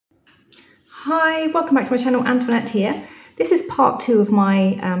Hi, welcome back to my channel. Antoinette here. This is part 2 of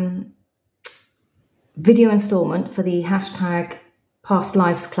my video installment for the hashtag Past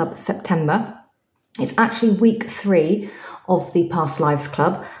Lives Club September. It's actually week 3 of the Past Lives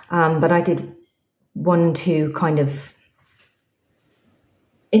Club, but I did 1 and 2 kind of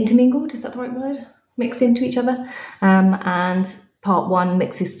intermingled, is that the right word? Mixed into each other, and part 1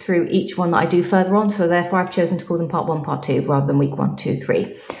 mixes through each one that I do further on, so therefore I've chosen to call them part 1, part 2 rather than week 1, 2,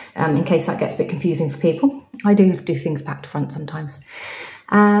 3, in case that gets a bit confusing for people. I do things back to front sometimes.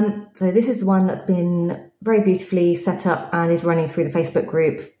 So this is the one that's been very beautifully set up and is running through the Facebook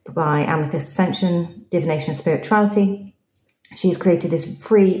group by Amethyst Ascension, Divination and Spirituality. She's created this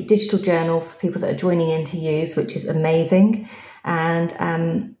free digital journal for people that are joining in to use, which is amazing.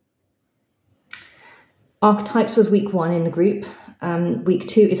 And Archetypes was week 1 in the group. Week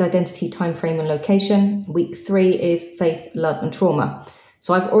 2 is identity, time frame and location. Week 3 is faith, love and trauma.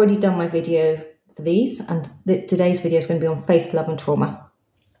 So I've already done my video for these, and today's video is going to be on faith, love and trauma.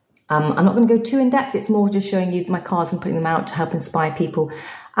 I'm not going to go too in depth. It's more just showing you my cards and putting them out to help inspire people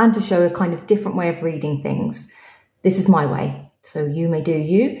and to show a kind of different way of reading things. This is my way, so you may do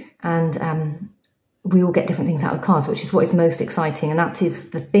you, and we all get different things out of the cards, which is what is most exciting. And that is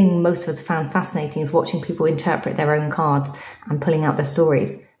the thing most of us have found fascinating, is watching people interpret their own cards and pulling out their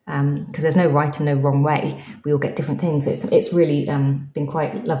stories. Because there's no right and no wrong way. We all get different things. It's really been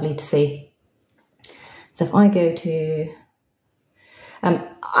quite lovely to see. So if I go to,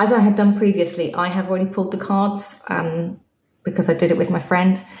 as I had done previously, I have already pulled the cards because I did it with my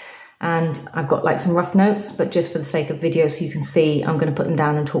friend. And I've got like some rough notes, but just for the sake of video so you can see, I'm going to put them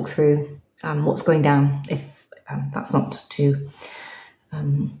down and talk through what's going down, if that's not too,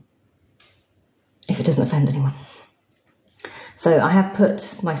 if it doesn't offend anyone. So I have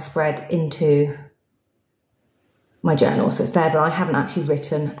put my spread into my journal, so it's there, but I haven't actually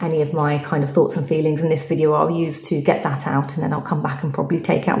written any of my kind of thoughts and feelings in this video. I'll use to get that out, and then I'll come back and probably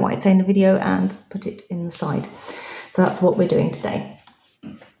take out what I say in the video and put it in the side. So that's what we're doing today.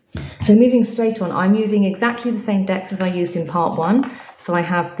 So moving straight on, I'm using exactly the same decks as I used in part 1. So I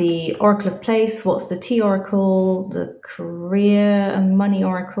have the Oracle of Place, What's the Tea Oracle, the Career and Money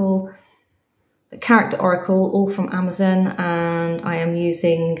Oracle, the Character Oracle, all from Amazon, and I am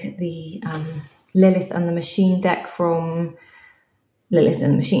using the Lilith and the Machine deck from Lilith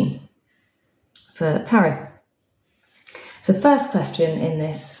and the Machine for tarot. So first question in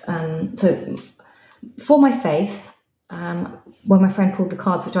this, so for my faith, when my friend pulled the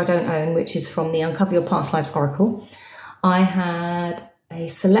cards, which I don't own, which is from the Uncover Your Past Lives Oracle, I had a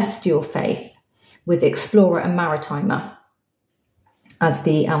Celestial Faith with Explorer and Maritimer as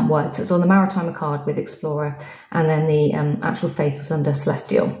the words. So it's on the Maritimer card with Explorer, and then the actual faith was under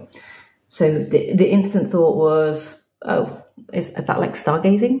Celestial. So the instant thought was, oh, is that like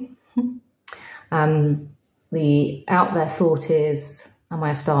stargazing? The out there thought is, am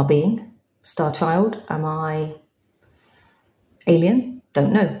I a star being, star child? Am I alien?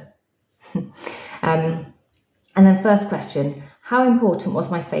 Don't know. And then first question, how important was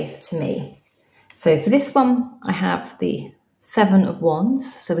my faith to me? So for this one, I have the 7 of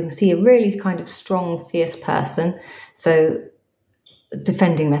Wands. So we can see a really kind of strong, fierce person. So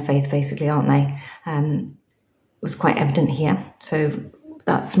defending their faith, basically, aren't they? It was quite evident here. So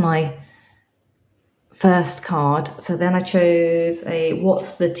that's my first card. So then I chose a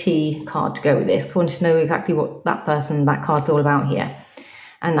What's the Tea card to go with this. I wanted to know exactly what that person, that card's all about here.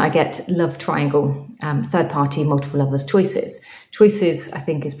 And I get love triangle, third party, multiple lovers, choices. Choices, I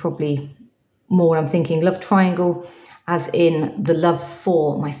think, is probably more I'm thinking. Love triangle as in the love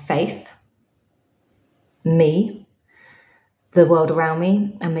for my faith, me, the world around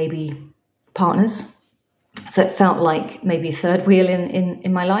me, and maybe partners. So it felt like maybe a third wheel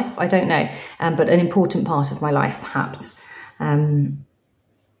in my life. I don't know, but an important part of my life, perhaps.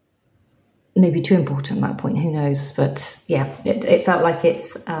 Maybe too important at that point, who knows? But yeah, it felt like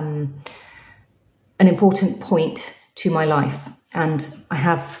it's an important point to my life. And I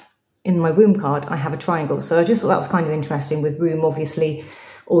have, in my womb card, I have a triangle. So I just thought that was kind of interesting, with womb, obviously,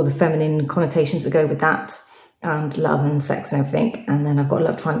 all the feminine connotations that go with that, and love and sex and everything. And then I've got a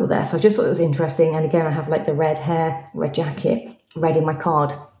love triangle there. So I just thought it was interesting. And again, I have like the red hair, red jacket, red in my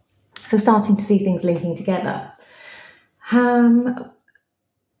card. So starting to see things linking together. And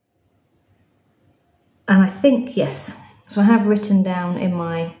I think, yes, so I have written down in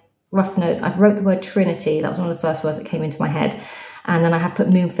my rough notes, I've wrote the word Trinity. That was one of the first words that came into my head. And then I have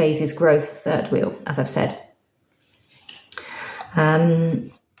put moon phases, growth, third wheel, as I've said.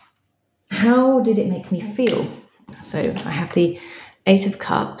 How did it make me feel? So I have the 8 of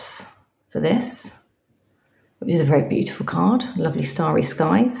Cups for this, which is a very beautiful card, lovely starry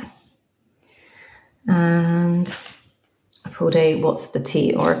skies. And I pulled a What's the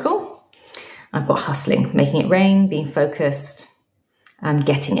Tea oracle. I've got hustling, making it rain, being focused, and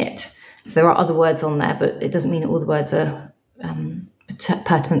getting it. So there are other words on there, but it doesn't mean all the words are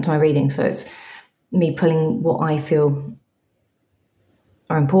pertinent to my reading. So it's me pulling what I feel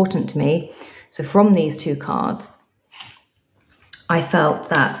are important to me. So from these two cards, I felt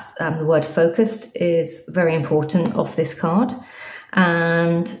that the word focused is very important off this card,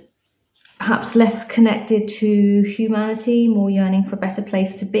 and perhaps less connected to humanity, more yearning for a better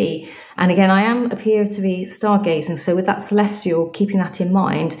place to be. And again, I appear to be stargazing. So with that celestial, keeping that in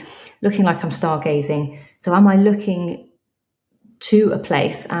mind, looking like I'm stargazing. So am I looking to a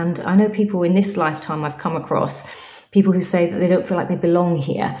place? And I know people in this lifetime I've come across, people who say that they don't feel like they belong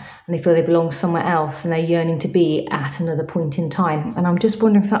here and they feel they belong somewhere else and they're yearning to be at another point in time. And I'm just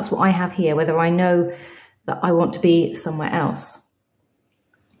wondering if that's what I have here, whether I know that I want to be somewhere else.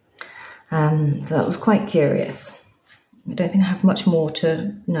 So that was quite curious. I don't think I have much more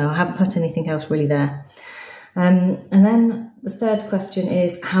to know. I haven't put anything else really there. And then the third question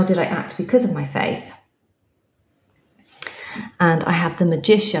is, how did I act because of my faith? And I have the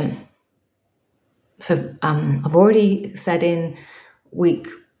Magician. So I've already said in week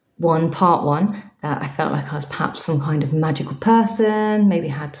 1, part 1, that I felt like I was perhaps some kind of magical person, maybe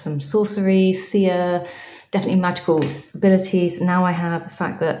had some sorcery, seer, definitely magical abilities. Now I have the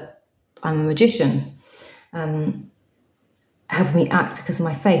fact that I'm a magician, helping me act because of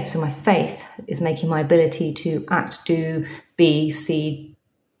my faith. So my faith is making my ability to act, do, be, see,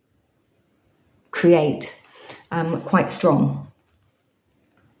 create quite strong.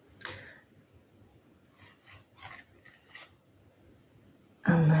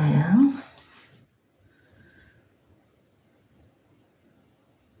 And then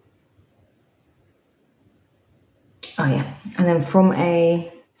and then from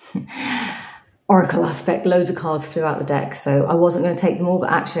a oracle aspect, loads of cards throughout the deck, so I wasn't going to take them all, but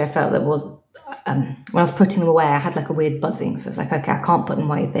actually I felt that when I was putting them away, I had like a weird buzzing, so it's like, okay, I can't put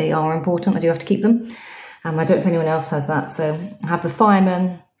them away, they are important, I do have to keep them. I don't know if anyone else has that. So I have the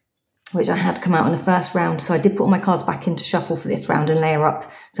Fireman, which I had come out in the first round, so I did put all my cards back into shuffle for this round and layer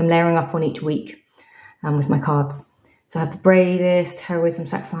up, so I'm layering up on each week with my cards. So I have the Bravest, Heroism,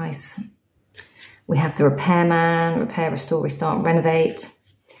 Sacrifice. We have the Repairman, Repair, Restore, Restart, Renovate.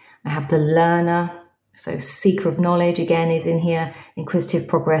 I have the Learner, so Seeker of Knowledge again is in here, Inquisitive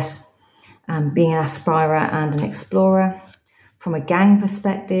Progress, being an Aspirer and an Explorer. From a gang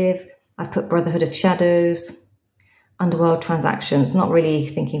perspective, I've put Brotherhood of Shadows, Underworld Transactions, not really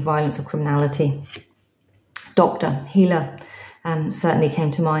thinking violence or criminality. Doctor, Healer, certainly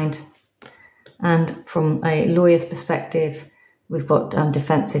came to mind. And from a lawyer's perspective, we've got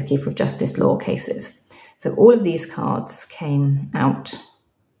Defensive, Keeper of Justice, Law Cases. So all of these cards came out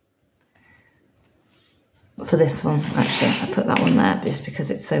for this one. Actually, I put that one there just because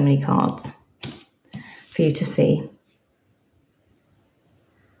it's so many cards for you to see.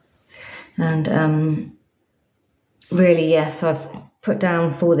 And really, yes, so I've put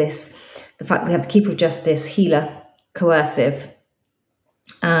down for this the fact that we have the Keeper of Justice, Healer, Coercive,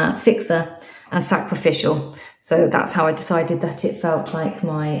 Fixer, and Sacrificial. So that's how I decided that it felt like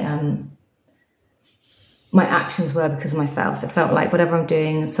my my actions were because of my faith. It felt like whatever I'm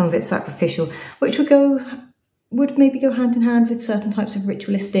doing, some of it's sacrificial, which would maybe go hand in hand with certain types of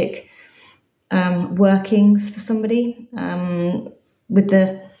ritualistic workings for somebody. With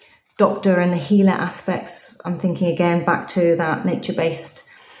the Doctor and the Healer aspects, I'm thinking again back to that nature-based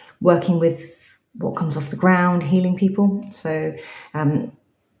working with what comes off the ground, healing people. So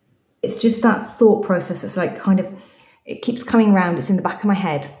it's just that thought process that's like kind of, it keeps coming around, it's in the back of my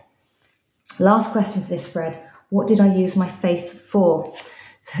head. Last question for this spread, what did I use my faith for?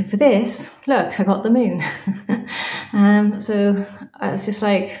 So for this, look, I got the moon. So I was just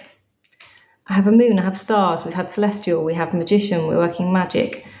like, I have a moon, I have stars, we've had celestial, we have magician, we're working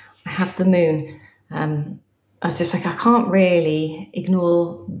magic, I have the moon. I was just like, I can't really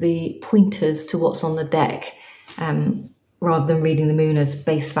ignore the pointers to what's on the deck rather than reading the moon as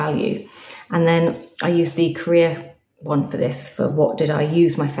base value. And then I used the career one for this, for what did I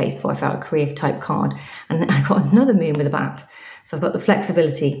use my faith for? I found a career type card. And then I got another moon with a bat. So I've got the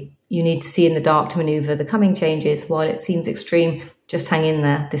flexibility. You need to see in the dark to maneuver the coming changes. While it seems extreme, just hang in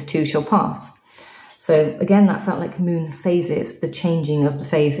there. This too shall pass. So again, that felt like moon phases, the changing of the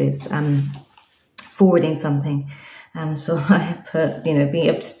phases, forwarding something. So I put, being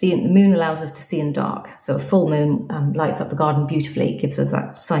able to see, the moon allows us to see in dark. So a full moon lights up the garden beautifully, gives us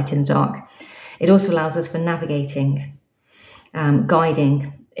that sight in the dark. It also allows us for navigating,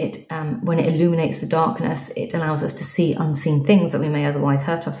 guiding, when it illuminates the darkness, it allows us to see unseen things that we may otherwise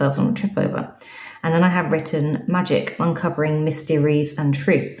hurt ourselves on or trip over. And then I have written magic, uncovering mysteries and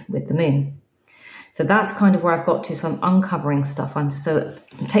truth with the moon. So that's kind of where I've got to. So I'm uncovering stuff. So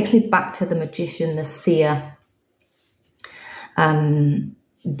it takes me back to the magician, the seer,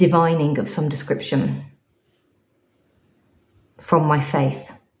 divining of some description from my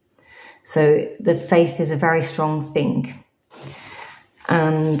faith. So the faith is a very strong thing.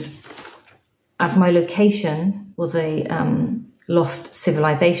 And as my location was a lost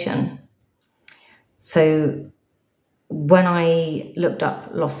civilization, so when I looked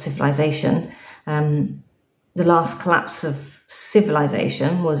up lost civilization, the last collapse of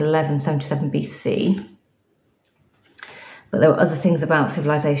civilization was 1177 BC. But there were other things about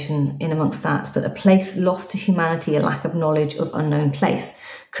civilization in amongst that. But a place lost to humanity, a lack of knowledge of unknown place,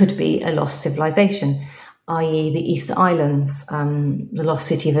 could be a lost civilization, i.e. the Easter Islands, the lost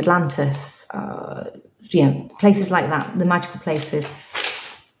city of Atlantis, places like that, the magical places.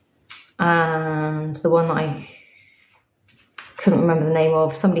 And the one that I couldn't remember the name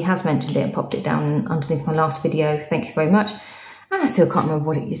of, somebody has mentioned it and popped it down underneath my last video. Thank you very much. And I still can't remember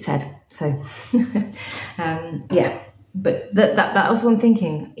what you said. So, yeah. But that was what I'm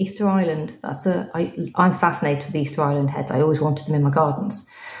thinking. Easter Island. I'm fascinated with the Easter Island heads. I always wanted them in my gardens.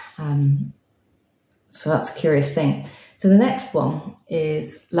 So that's a curious thing. So the next one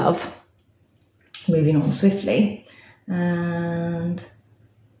is love. Moving on swiftly. And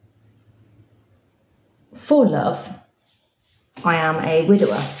for love, I am a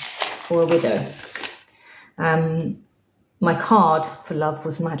widower or a widow. My card for love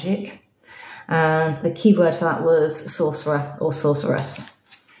was magic. And the key word for that was sorcerer or sorceress.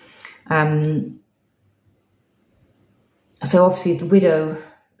 So obviously the widow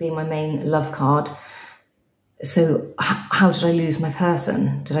being my main love card. So how did I lose my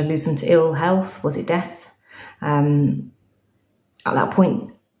person? Did I lose them to ill health? Was it death? At that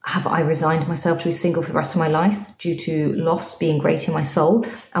point, have I resigned myself to be single for the rest of my life due to loss being great in my soul?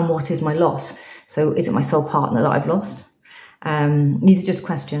 And what is my loss? So is it my soul partner that I've lost? These are just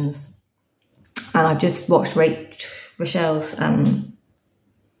questions. And I've just watched Rachel's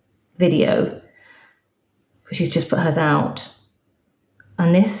video, because she's just put hers out.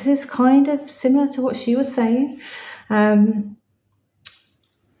 And this is kind of similar to what she was saying. Some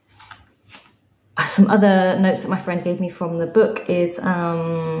other notes that my friend gave me from the book is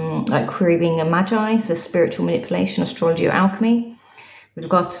like query being a magi, so spiritual manipulation, astrology or alchemy, with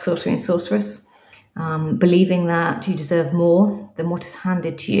regards to sorcery and sorceress. Believing that you deserve more than what is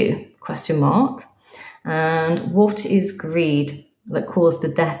handed to you, ? And what is greed that caused the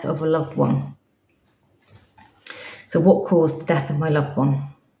death of a loved one? So what caused the death of my loved one?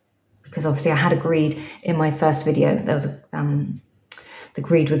 Because obviously I had a greed in my first video. There was the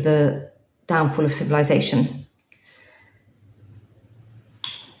greed with the downfall of civilization.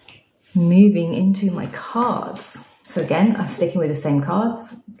 Moving into my cards. So again, I'm sticking with the same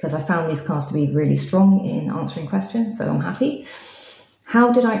cards because I found these cards to be really strong in answering questions, so I'm happy.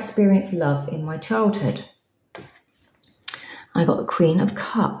 How did I experience love in my childhood? I got the Queen of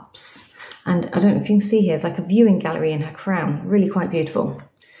Cups. And I don't know if you can see here, it's like a viewing gallery in her crown. Really quite beautiful.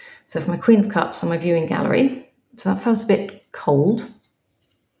 So for my Queen of Cups on my viewing gallery. So that felt a bit cold.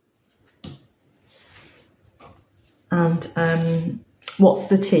 And what's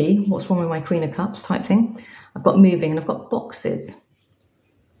the tea? What's wrong with my Queen of Cups type thing? I've got moving and I've got boxes.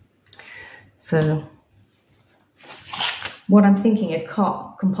 So what I'm thinking is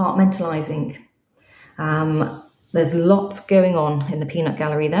compartmentalizing. There's lots going on in the peanut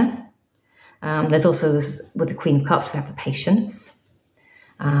gallery there. There's also this, with the Queen of Cups, we have the patience.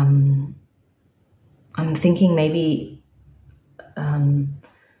 I'm thinking maybe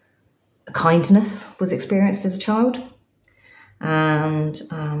kindness was experienced as a child. And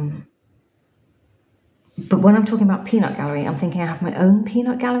but when I'm talking about peanut gallery, I'm thinking I have my own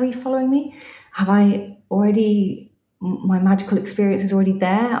peanut gallery following me. Have I already, my magical experience is already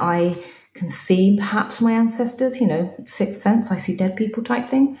there? I can see perhaps my ancestors, you know, sixth sense, I see dead people type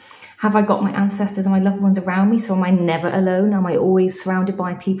thing. Have I got my ancestors and my loved ones around me? So am I never alone? Am I always surrounded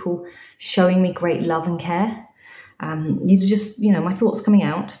by people showing me great love and care? These are just, you know, my thoughts coming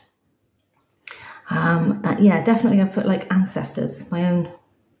out. Yeah, definitely I've put like ancestors, my own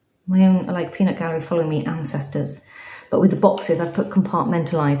like peanut gallery following me ancestors. But with the boxes, I've put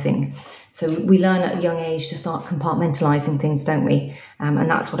compartmentalizing. So we learn at a young age to start compartmentalizing things, don't we? And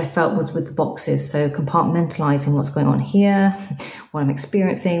that's what I felt was with the boxes. So compartmentalizing what's going on here, what I'm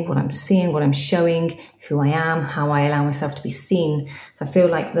experiencing, what I'm seeing, what I'm showing, who I am, how I allow myself to be seen. So I feel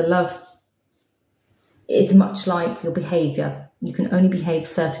like the love is much like your behavior. You can only behave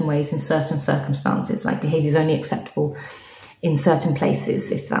certain ways in certain circumstances. Like behaviour is only acceptable in certain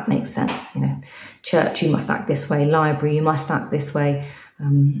places, if that makes sense. You know, church, you must act this way. Library, you must act this way.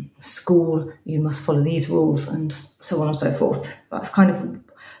 School, you must follow these rules, and so on and so forth. That's kind of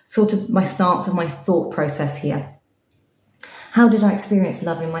sort of my stance of my thought process here. How did I experience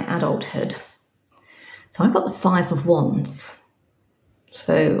love in my adulthood? So I got the Five of Wands.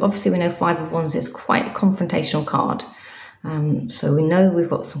 So obviously we know Five of Wands is quite a confrontational card. So we know we've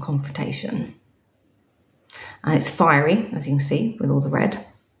got some confrontation. And it's fiery, as you can see, with all the red.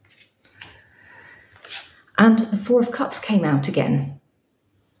 And the Four of Cups came out again.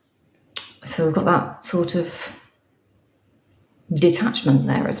 So we've got that sort of detachment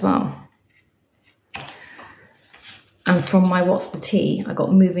there as well. And from my what's the tea, I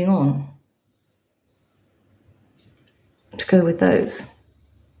got moving on to go with those.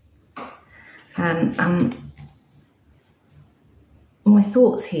 And my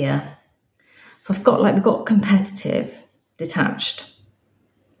thoughts here. So we've got competitive, detached.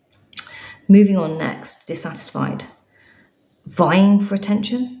 Moving on next, dissatisfied. Vying for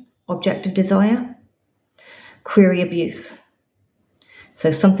attention, object of desire. Query abuse. So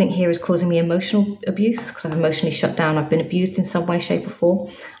something here is causing me emotional abuse because I've emotionally shut down. I've been abused in some way, shape or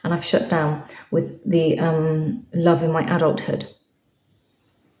form, and I've shut down with the love in my adulthood.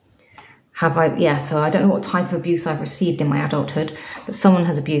 Have I? Yeah, so I don't know what type of abuse I've received in my adulthood, but someone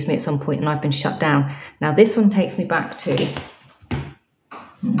has abused me at some point and I've been shut down. Now this one takes me back to,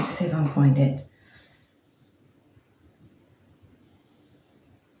 let's see if I can find it.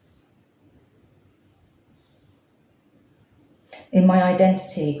 In my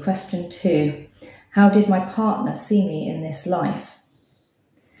identity, question 2, how did my partner see me in this life?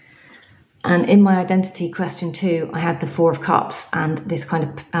 And in my identity, question 2, I had the Four of Cups and this kind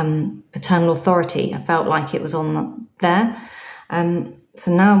of paternal authority. I felt like it was on there.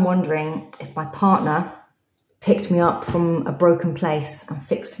 So now I'm wondering if my partner picked me up from a broken place and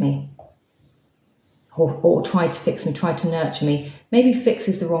fixed me. Or tried to fix me, tried to nurture me. Maybe fix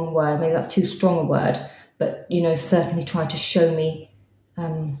is the wrong word, maybe that's too strong a word. But, you know, certainly tried to show me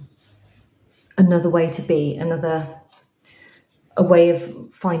another way to be, a way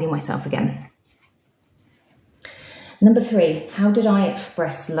of finding myself again. Number 3, how did I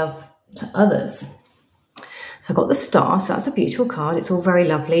express love to others? So I got the Star, so that's a beautiful card. It's all very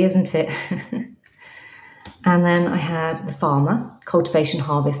lovely, isn't it? And then I had the Farmer, cultivation,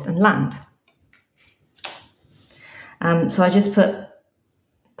 harvest and land. So I just put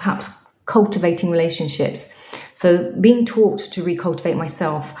perhaps cultivating relationships. So being taught to recultivate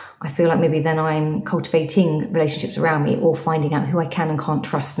myself, I feel like maybe then I'm cultivating relationships around me or finding out who I can and can't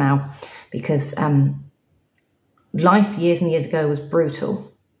trust now, because life years and years ago was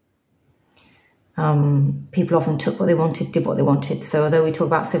brutal. People often took what they wanted, did what they wanted. So although we talk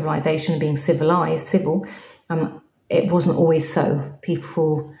about civilization being civilized, civil, it wasn't always so.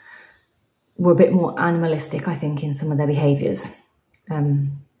 People were a bit more animalistic, I think, in some of their behaviours.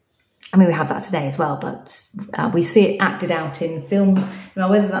 I mean, we have that today as well, but we see it acted out in films. Now,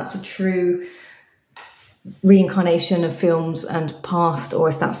 whether that's a true reincarnation of films and past, or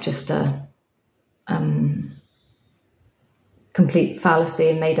if that's just a complete fallacy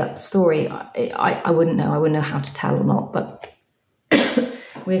and made-up story, I wouldn't know. I wouldn't know how to tell or not. But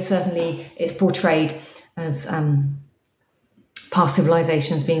it's portrayed as past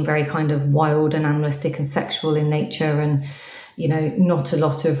civilizations being very kind of wild and animalistic and sexual in nature, and you know, not a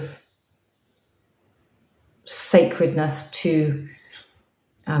lot of sacredness to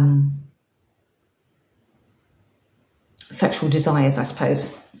sexual desires, I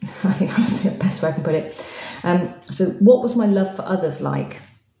suppose. I think that's the best way I can put it. So what was my love for others like?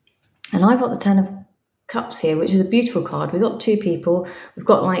 And I got the Ten of Cups here, which is a beautiful card. We've got 2 people. We've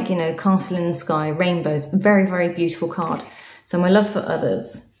got, like, you know, castle in the sky, rainbows, very, very beautiful card. So my love for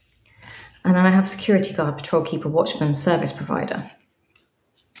others. And then I have security guard, patrol keeper, watchman, service provider.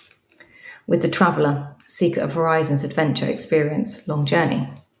 With the traveller, seeker of horizons, adventure, experience, long journey.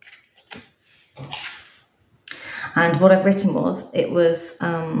 And what I've written was, it was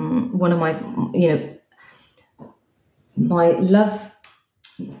one of my, you know, my love,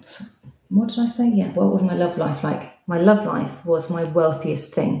 what did I say? Yeah, what was my love life like? My love life was my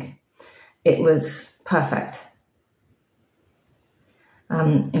wealthiest thing. It was perfect.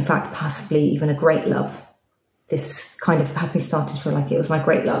 In fact, possibly even a great love. This kind of had me started to feel like it was my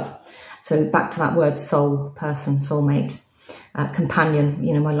great love. So back to that word soul, person, soulmate, companion,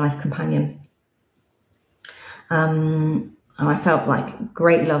 you know, my life companion. And I felt like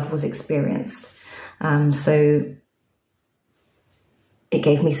great love was experienced. So it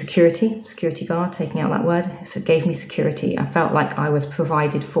gave me security, security guard, taking out that word. So it gave me security. I felt like I was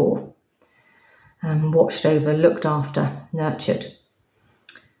provided for, watched over, looked after, nurtured.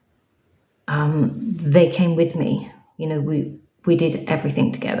 They came with me. You know, we did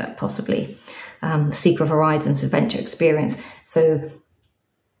everything together, possibly. Secret Horizons, adventure experience. So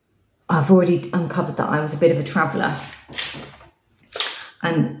I've already uncovered that I was a bit of a traveller.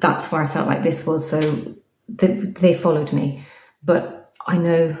 And that's where I felt like this was. So they followed me. But I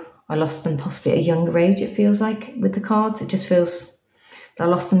know I lost them possibly at a younger age, it feels like, with the cards. It just feels that I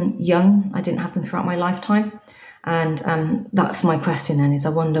lost them young. I didn't have them throughout my lifetime. And that's my question then, is I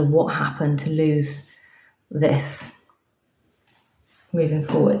wonder what happened to lose this moving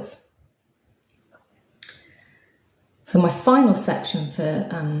forwards. So my final section for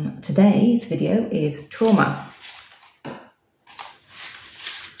today's video is trauma.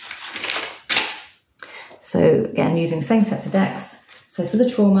 So again, using the same sets of decks. So for the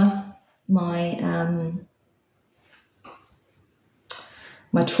trauma, my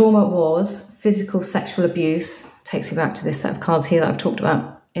trauma was physical sexual abuse. Takes me back to this set of cards here that I've talked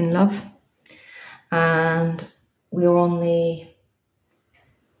about in love. And we are on the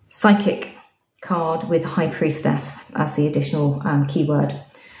psychic card with High Priestess as the additional keyword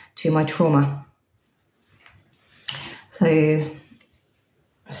to my trauma. So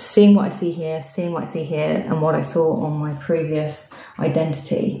seeing what I see here, and what I saw on my previous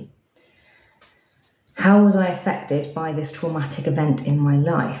identity. How was I affected by this traumatic event in my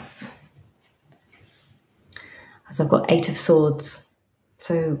life? As I've got 8 of Swords,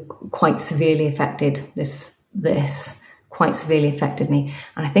 so quite severely affected. This quite severely affected me.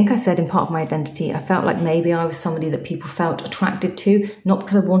 And I think I said in part of my identity, I felt like maybe I was somebody that people felt attracted to, not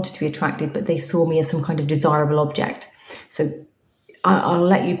because I wanted to be attracted, but they saw me as some kind of desirable object. So I'll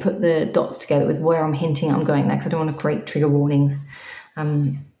let you put the dots together with where I'm hinting I'm going there, because I don't want to create trigger warnings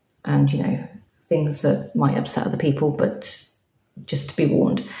and, you know, things that might upset other people, but just to be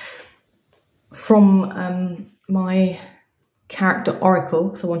warned. From my character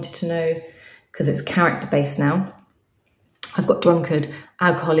oracle, so I wanted to know, because it's character based now, I've got drunkard,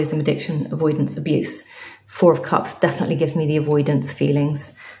 alcoholism, addiction, avoidance, abuse. 4 of Cups definitely gives me the avoidance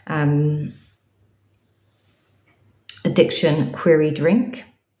feelings. Addiction, query, drink.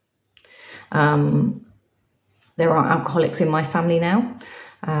 There are alcoholics in my family now,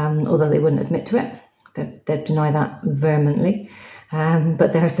 although they wouldn't admit to it. They'd deny that vehemently.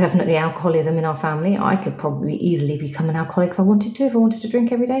 But there's definitely alcoholism in our family. I could probably easily become an alcoholic if I wanted to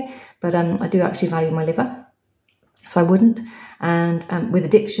drink every day. But I do actually value my liver, so I wouldn't. And with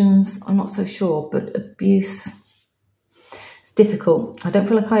addictions, I'm not so sure, but abuse, it's difficult. I don't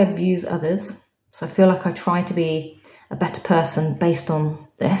feel like I abuse others, so I feel like I try to be a better person based on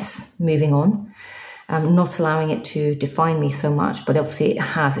this, moving on, not allowing it to define me so much, but obviously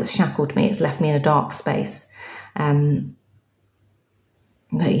it's shackled me, it's left me in a dark space. But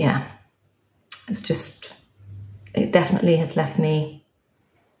yeah, it definitely has left me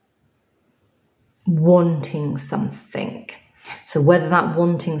wanting something. So whether that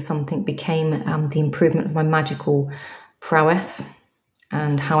wanting something became the improvement of my magical prowess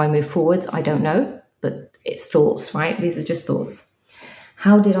and how I move forwards, I don't know, but it's thoughts, right? These are just thoughts.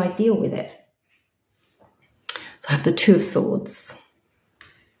 How did I deal with it? So I have the 2 of Swords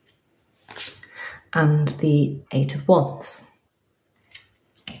and the 8 of Wands.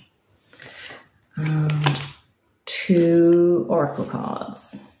 And 2 oracle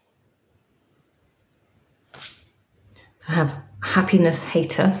cards. So I have happiness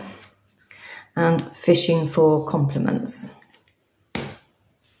hater and fishing for compliments.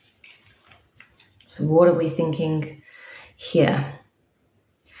 So what are we thinking here?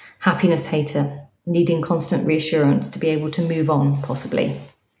 Happiness hater, needing constant reassurance to be able to move on, possibly.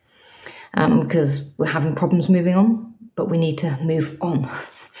 Because we're having problems moving on, but we need to move on.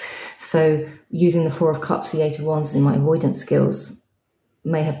 So using the 4 of Cups, the 8 of Wands in my avoidance skills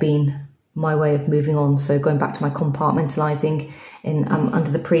may have been my way of moving on. So going back to my compartmentalizing in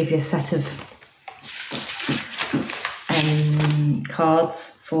under the previous set of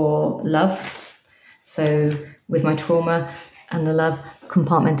cards for love. So with my trauma and the love,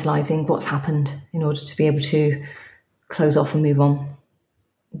 compartmentalizing what's happened in order to be able to close off and move on,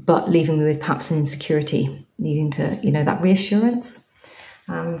 but leaving me with perhaps an insecurity, needing to, you know, that reassurance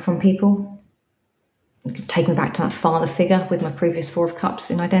from people. It could take me back to that father figure with my previous 4 of Cups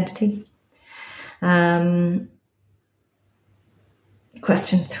in identity.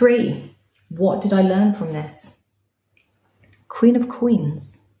 Question 3, what did I learn from this? Queen of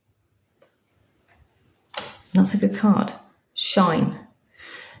Queens. That's a good card. Shine.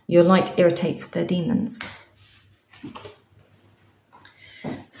 Your light irritates their demons.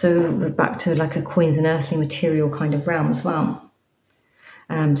 So we're back to like a coins and earthly material kind of realm as well.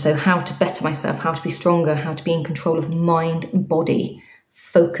 So how to better myself, how to be stronger, how to be in control of mind and body,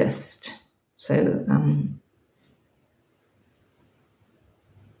 focused. So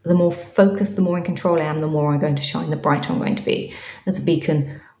the more focused, the more in control I am, the more I'm going to shine, the brighter I'm going to be as a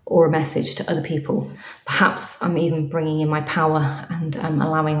beacon or a message to other people. Perhaps I'm even bringing in my power and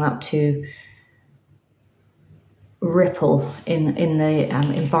allowing that to ripple in the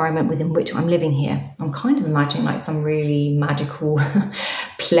environment within which I'm living here. I'm kind of imagining like some really magical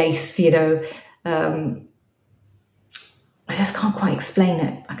place, you know. I just can't quite explain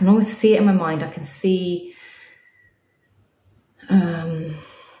it. I can almost see it in my mind. I can see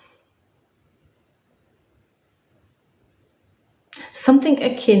something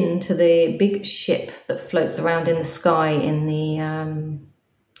akin to the big ship that floats around in the sky in the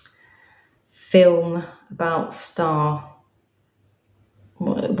film about Star.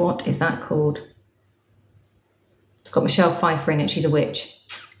 What is that called? It's got Michelle Pfeiffer in it. She's a witch.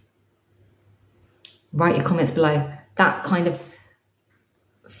 Write your comments below. That kind of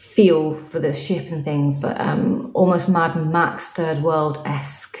feel for the ship and things, almost Mad Max Third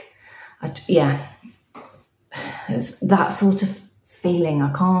World-esque. Yeah, it's that sort of feeling.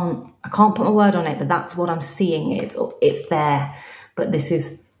 I can't put a word on it, but that's what I'm seeing. It's there, but this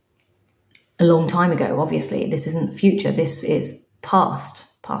is a long time ago. Obviously, this isn't future. This is past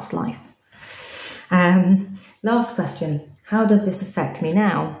life. Last question. How does this affect me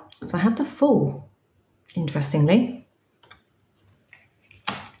now? So I have the Fool, interestingly,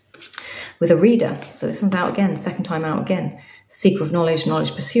 with a reader. So this one's out again, second time out again. Seeker of knowledge,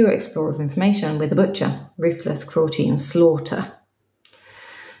 knowledge pursuer, explorer of information, with a butcher, ruthless, cruelty and slaughter.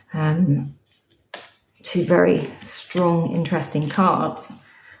 Two very strong, interesting cards.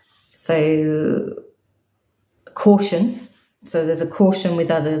 So caution. So there's a caution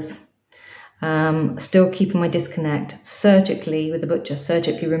with others. Still keeping my disconnect. Surgically, with the butcher,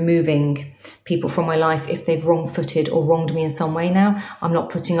 surgically removing people from my life if they've wrong-footed or wronged me in some way now. I'm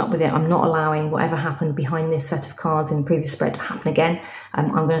not putting up with it. I'm not allowing whatever happened behind this set of cards in the previous spread to happen again. I'm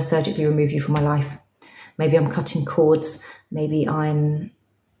going to surgically remove you from my life. Maybe I'm cutting cords. Maybe I'm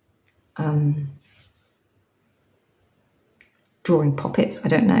drawing puppets. I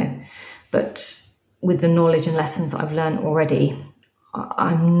don't know. But with the knowledge and lessons that I've learned already,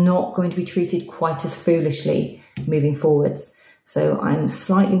 I'm not going to be treated quite as foolishly moving forwards. So I'm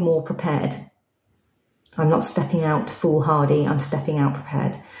slightly more prepared. I'm not stepping out foolhardy. I'm stepping out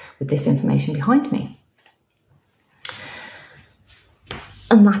prepared with this information behind me.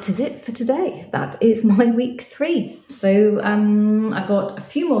 And that is it for today. That is my week 3. So I've got a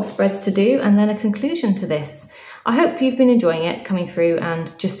few more spreads to do and then a conclusion to this. I hope you've been enjoying it, coming through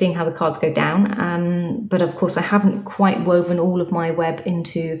and just seeing how the cards go down. But of course, I haven't quite woven all of my web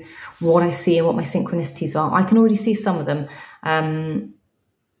into what I see and what my synchronicities are. I can already see some of them,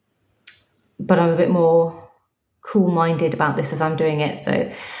 but I'm a bit more cool-minded about this as I'm doing it.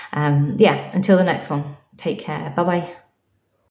 So yeah, until the next one, take care. Bye-bye.